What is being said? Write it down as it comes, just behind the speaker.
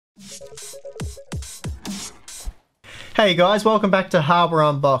Hey guys, welcome back to Hardware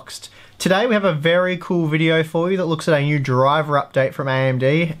Unboxed. Today we have a very cool video for you that looks at a new driver update from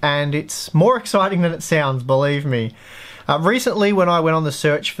AMD, and it's more exciting than it sounds, believe me. Recently, when I went on the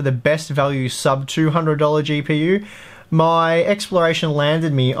search for the best value sub $200 GPU, my exploration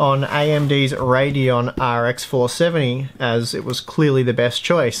landed me on AMD's Radeon RX 470, as it was clearly the best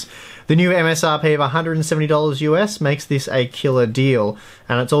choice. The new MSRP of $170 US makes this a killer deal,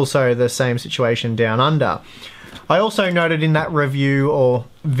 and it's also the same situation down under. I also noted in that review, or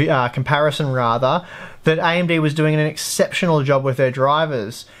comparison rather, that AMD was doing an exceptional job with their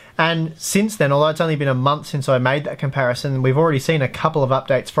drivers. And since then, although it's only been a month since I made that comparison, we've already seen a couple of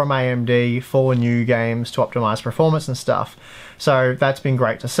updates from AMD for new games to optimize performance and stuff. So that's been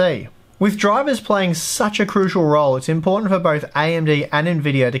great to see. With drivers playing such a crucial role, it's important for both AMD and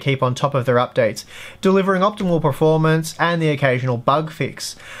Nvidia to keep on top of their updates, delivering optimal performance and the occasional bug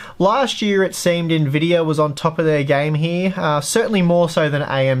fix. Last year it seemed Nvidia was on top of their game here, certainly more so than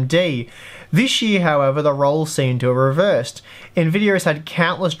AMD. This year, however, the roles seem to have reversed. Nvidia has had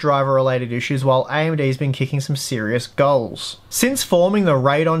countless driver-related issues, while AMD has been kicking some serious goals. Since forming the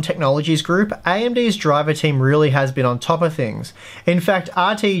Radeon Technologies group, AMD's driver team really has been on top of things. In fact,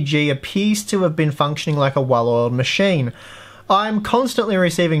 RTG appears to have been functioning like a well-oiled machine. I'm constantly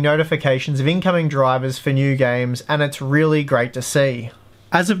receiving notifications of incoming drivers for new games, and it's really great to see.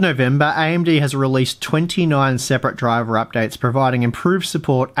 As of November, AMD has released 29 separate driver updates providing improved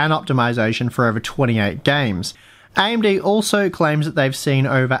support and optimization for over 28 games. AMD also claims that they've seen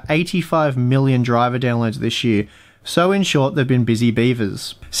over 85 million driver downloads this year, so in short, they've been busy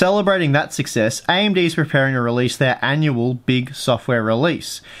beavers. Celebrating that success, AMD is preparing to release their annual big software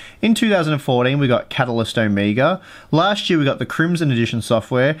release. In 2014 we got Catalyst Omega, last year we got the Crimson Edition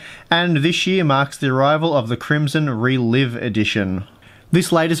software, and this year marks the arrival of the Crimson ReLive Edition.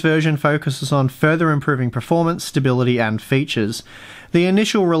 This latest version focuses on further improving performance, stability, and features. The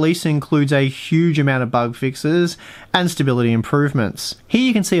initial release includes a huge amount of bug fixes and stability improvements. Here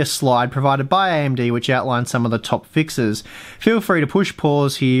you can see a slide provided by AMD which outlines some of the top fixes. Feel free to push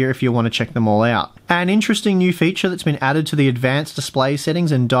pause here if you want to check them all out. An interesting new feature that's been added to the advanced display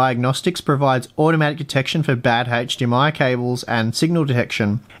settings and diagnostics provides automatic detection for bad HDMI cables and signal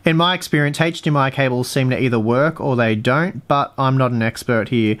detection. In my experience, HDMI cables seem to either work or they don't, but I'm not an expert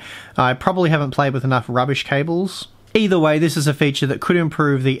here. I probably haven't played with enough rubbish cables. Either way, this is a feature that could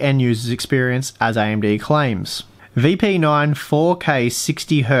improve the end user's experience, as AMD claims. VP9 4K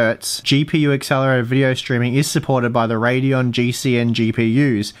 60Hz GPU accelerated video streaming is supported by the Radeon GCN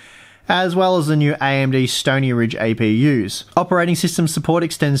GPUs, as well as the new AMD Stony Ridge APUs. Operating system support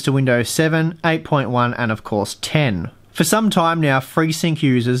extends to Windows 7, 8.1 and of course 10. For some time now, FreeSync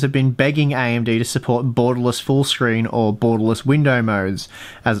users have been begging AMD to support borderless full screen or borderless window modes,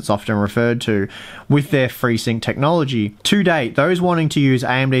 as it's often referred to, with their FreeSync technology. To date, those wanting to use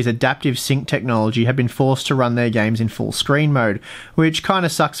AMD's adaptive sync technology have been forced to run their games in full screen mode, which kinda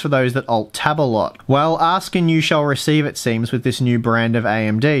sucks for those that alt-tab a lot. Well, ask and you shall receive, it seems, with this new brand of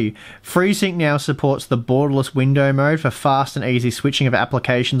AMD. FreeSync now supports the borderless window mode for fast and easy switching of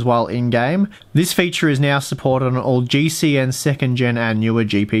applications while in-game. This feature is now supported on all GCN 2nd Gen and newer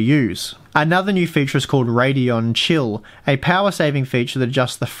GPUs. Another new feature is called Radeon Chill, a power-saving feature that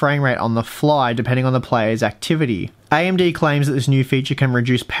adjusts the frame rate on the fly depending on the player's activity. AMD claims that this new feature can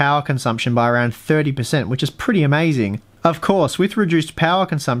reduce power consumption by around 30%, which is pretty amazing. Of course, with reduced power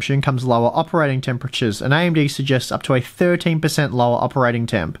consumption comes lower operating temperatures, and AMD suggests up to a 13% lower operating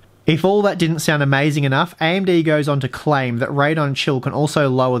temp. If all that didn't sound amazing enough, AMD goes on to claim that Radeon Chill can also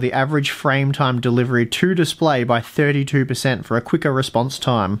lower the average frame time delivery to display by 32% for a quicker response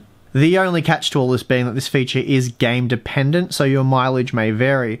time. The only catch to all this being that this feature is game dependent, so your mileage may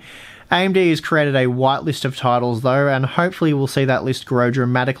vary. AMD has created a whitelist of titles though, and hopefully we'll see that list grow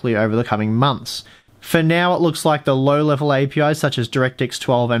dramatically over the coming months. For now, it looks like the low-level APIs such as DirectX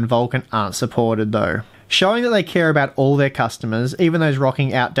 12 and Vulkan aren't supported though. Showing that they care about all their customers, even those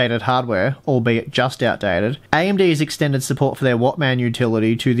rocking outdated hardware, albeit just outdated, AMD has extended support for their Wattman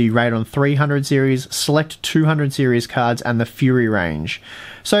utility to the Radeon 300 series, select 200 series cards and the Fury range.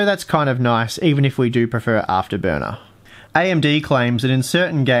 So that's kind of nice, even if we do prefer Afterburner. AMD claims that in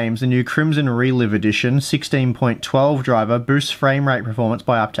certain games the new Crimson ReLive Edition 16.12 driver boosts frame rate performance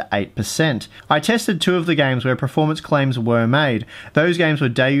by up to 8%. I tested two of the games where performance claims were made. Those games were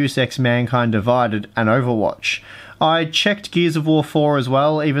Deus Ex Mankind Divided and Overwatch. I checked Gears of War 4 as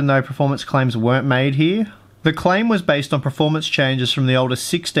well, even though performance claims weren't made here. The claim was based on performance changes from the older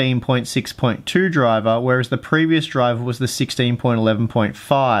 16.6.2 driver, whereas the previous driver was the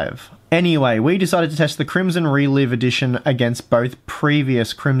 16.11.5. Anyway, we decided to test the Crimson ReLive edition against both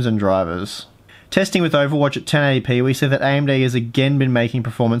previous Crimson drivers. Testing with Overwatch at 1080p, we see that AMD has again been making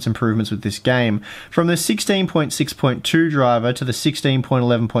performance improvements with this game. From the 16.6.2 driver to the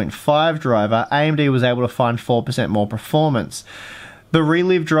 16.11.5 driver, AMD was able to find 4% more performance. The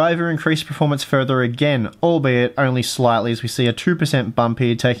ReLive driver increased performance further again, albeit only slightly, as we see a 2% bump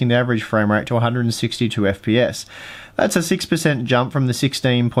here, taking the average frame rate to 162 FPS. That's a 6% jump from the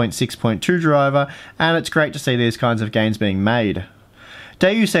 16.6.2 driver, and it's great to see these kinds of gains being made.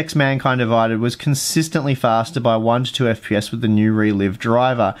 Deus Ex Mankind Divided was consistently faster by 1 to 2 FPS with the new ReLive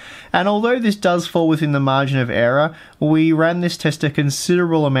driver, and although this does fall within the margin of error, we ran this test a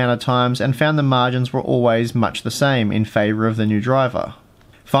considerable amount of times and found the margins were always much the same in favour of the new driver.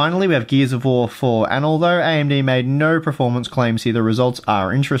 Finally, we have Gears of War 4, and although AMD made no performance claims here, the results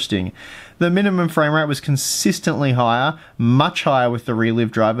are interesting. The minimum frame rate was consistently higher, much higher with the ReLive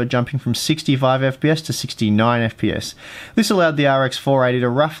driver, jumping from 65 FPS to 69 FPS. This allowed the RX 480 to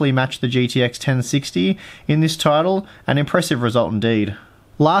roughly match the GTX 1060 in this title, an impressive result indeed.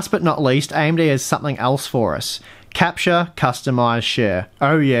 Last but not least, AMD has something else for us. Capture, customize, share.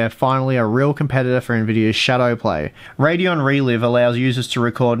 Oh yeah, finally a real competitor for Nvidia's Shadowplay. Radeon ReLive allows users to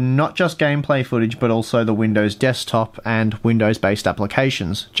record not just gameplay footage but also the Windows desktop and Windows-based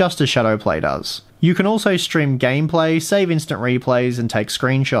applications, just as Shadowplay does. You can also stream gameplay, save instant replays, and take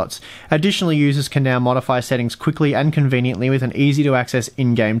screenshots. Additionally, users can now modify settings quickly and conveniently with an easy-to-access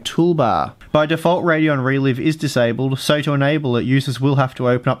in-game toolbar. By default, Radeon ReLive is disabled, so to enable it, users will have to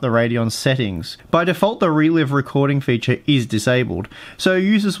open up the Radeon settings. By default, the ReLive recording feature is disabled, so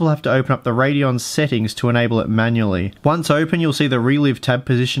users will have to open up the Radeon settings to enable it manually. Once open, you'll see the ReLive tab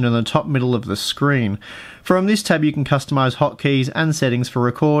positioned in the top middle of the screen. From this tab you can customize hotkeys and settings for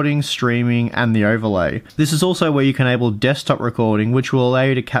recording, streaming, and the overlay. This is also where you can enable desktop recording, which will allow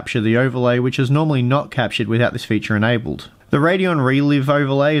you to capture the overlay, which is normally not captured without this feature enabled. The Radeon ReLive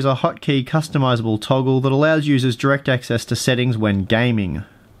overlay is a hotkey customizable toggle that allows users direct access to settings when gaming.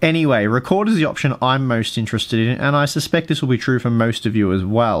 Anyway, record is the option I'm most interested in, and I suspect this will be true for most of you as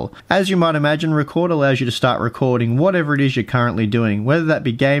well. As you might imagine, record allows you to start recording whatever it is you're currently doing, whether that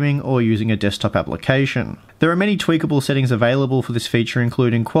be gaming or using a desktop application. There are many tweakable settings available for this feature,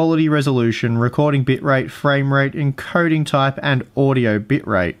 including quality, resolution, recording bitrate, frame rate, encoding type, and audio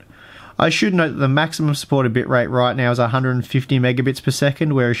bitrate. I should note that the maximum supported bitrate right now is 150 megabits per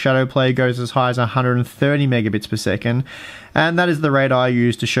second, whereas Shadowplay goes as high as 130 megabits per second, and that is the rate I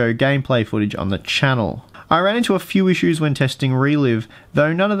use to show gameplay footage on the channel. I ran into a few issues when testing ReLive,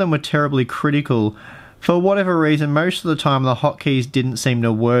 though none of them were terribly critical. For whatever reason, most of the time the hotkeys didn't seem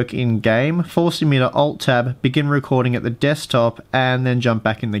to work in-game, forcing me to Alt-Tab, begin recording at the desktop, and then jump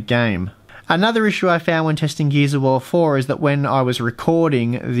back in the game. Another issue I found when testing Gears of War 4 is that when I was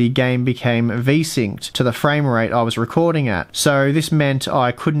recording, the game became V-synced to the frame rate I was recording at, so this meant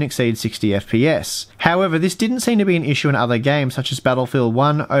I couldn't exceed 60 FPS. However, this didn't seem to be an issue in other games such as Battlefield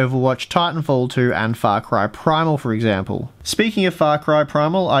 1, Overwatch, Titanfall 2, and Far Cry Primal, for example. Speaking of Far Cry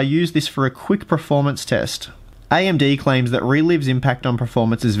Primal, I used this for a quick performance test. AMD claims that ReLive's impact on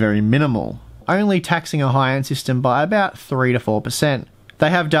performance is very minimal, only taxing a high-end system by about 3 to 4%. They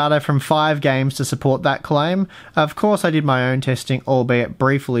have data from 5 games to support that claim. Of course, I did my own testing, albeit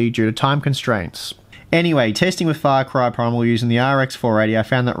briefly due to time constraints. Anyway, testing with Far Cry Primal using the RX 480, I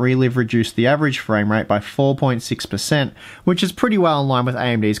found that ReLive reduced the average frame rate by 4.6%, which is pretty well in line with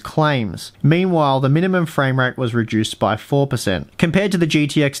AMD's claims. Meanwhile, the minimum frame rate was reduced by 4%. Compared to the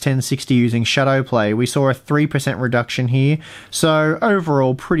GTX 1060 using Shadowplay, we saw a 3% reduction here, so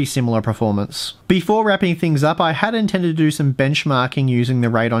overall pretty similar performance. Before wrapping things up, I had intended to do some benchmarking using the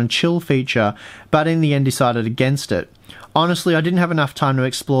Radeon Chill feature, but in the end decided against it. Honestly, I didn't have enough time to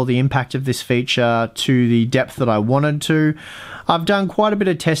explore the impact of this feature to the depth that I wanted to. I've done quite a bit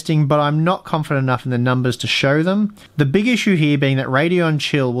of testing, but I'm not confident enough in the numbers to show them. The big issue here being that Radeon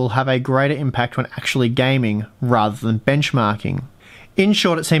Chill will have a greater impact when actually gaming, rather than benchmarking. In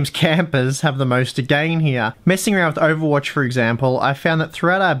short, it seems campers have the most to gain here. Messing around with Overwatch, for example, I found that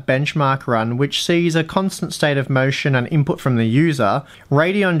throughout our benchmark run, which sees a constant state of motion and input from the user,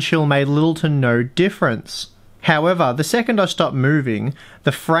 Radeon Chill made little to no difference. However, the second I stopped moving,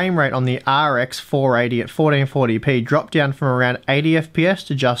 the frame rate on the RX 480 at 1440p dropped down from around 80 FPS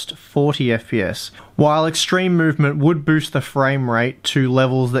to just 40 FPS, while extreme movement would boost the frame rate to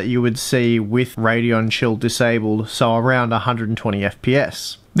levels that you would see with Radeon Chill disabled, so around 120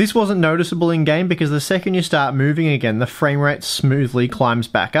 FPS. This wasn't noticeable in game because the second you start moving again, the frame rate smoothly climbs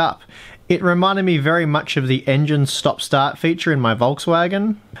back up. It reminded me very much of the engine stop-start feature in my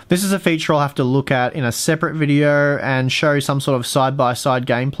Volkswagen. This is a feature I'll have to look at in a separate video and show some sort of side-by-side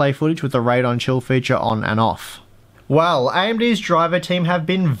gameplay footage with the Radeon Chill feature on and off. Well, AMD's driver team have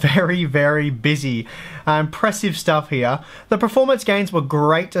been very busy. Impressive stuff here. The performance gains were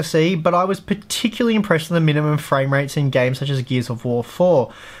great to see, but I was particularly impressed with the minimum frame rates in games such as Gears of War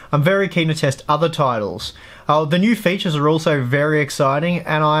 4. I'm very keen to test other titles. The new features are also very exciting,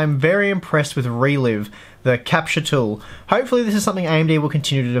 and I'm very impressed with ReLive, the capture tool. Hopefully this is something AMD will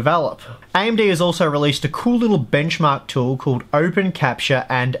continue to develop. AMD has also released a cool little benchmark tool called Open Capture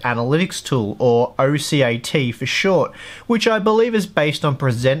and Analytics Tool, or OCAT for short, which I believe is based on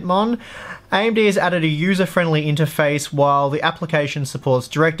PresentMon. AMD has added a user-friendly interface while the application supports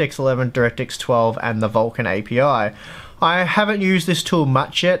DirectX 11, DirectX 12 and the Vulkan API. I haven't used this tool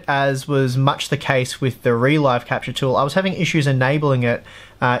much yet, as was much the case with the ReLive capture tool. I was having issues enabling it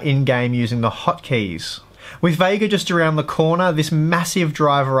in-game using the hotkeys. With Vega just around the corner, this massive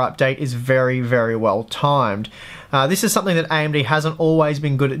driver update is very well timed. This is something that AMD hasn't always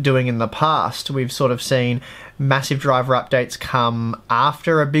been good at doing in the past. We've sort of seen massive driver updates come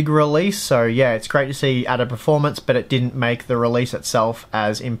after a big release, so yeah, it's great to see added performance, but it didn't make the release itself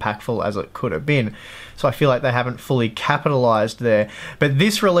as impactful as it could have been. So I feel like they haven't fully capitalized there. But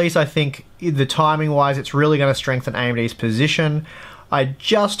this release, I think, the timing-wise, it's really going to strengthen AMD's position. I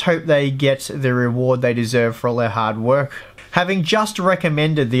just hope they get the reward they deserve for all their hard work. Having just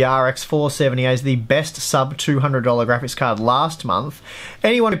recommended the RX 470 as the best sub $200 graphics card last month,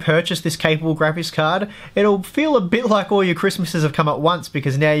 anyone who purchased this capable graphics card, it'll feel a bit like all your Christmases have come at once,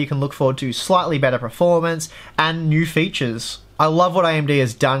 because now you can look forward to slightly better performance and new features. I love what AMD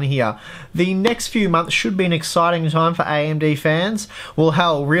has done here. The next few months should be an exciting time for AMD fans. Well,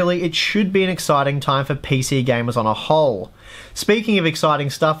 hell, really, it should be an exciting time for PC gamers on a whole. Speaking of exciting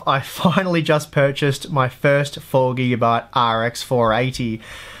stuff, I finally just purchased my first 4GB RX 480.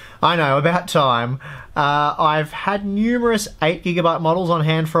 I know, about time. I've had numerous 8GB models on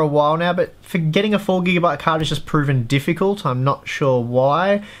hand for a while now, but for getting a 4GB card has just proven difficult. I'm not sure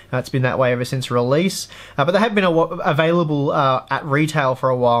why. It's been that way ever since release. But they have been available at retail for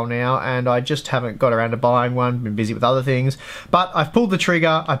a while now, and I just haven't got around to buying one. Been busy with other things. But I've pulled the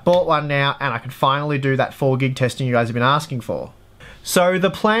trigger, I've bought one now, and I can finally do that 4GB testing you guys have been asking for. So the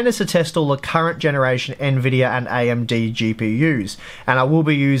plan is to test all the current generation NVIDIA and AMD GPUs, and I will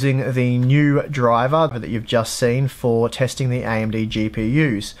be using the new driver that you've just seen for testing the AMD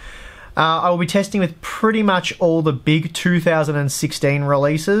GPUs. I will be testing with pretty much all the big 2016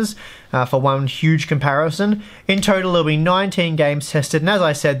 releases for one huge comparison. In total, there'll be 19 games tested, and as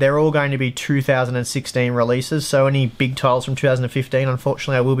I said, they're all going to be 2016 releases, so any big titles from 2015,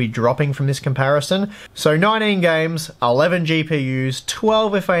 unfortunately, I will be dropping from this comparison. So 19 games, 11 GPUs,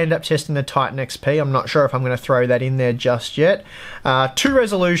 12 if I end up testing the Titan XP. I'm not sure if I'm going to throw that in there just yet. 2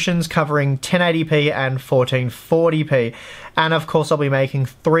 resolutions covering 1080p and 1440p. And of course, I'll be making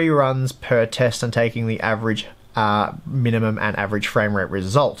 3 runs per test and taking the average minimum and average frame rate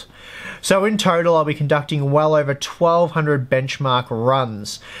result. So in total, I'll be conducting well over 1,200 benchmark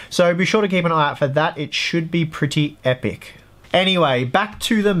runs. So be sure to keep an eye out for that. It should be pretty epic. Anyway, back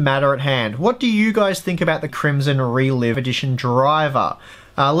to the matter at hand. What do you guys think about the Crimson ReLive Edition driver?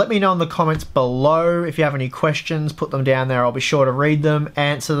 Let me know in the comments below. If you have any questions, put them down there. I'll be sure to read them,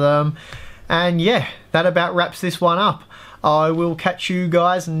 answer them. And yeah, that about wraps this one up. I will catch you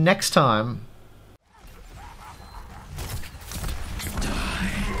guys next time.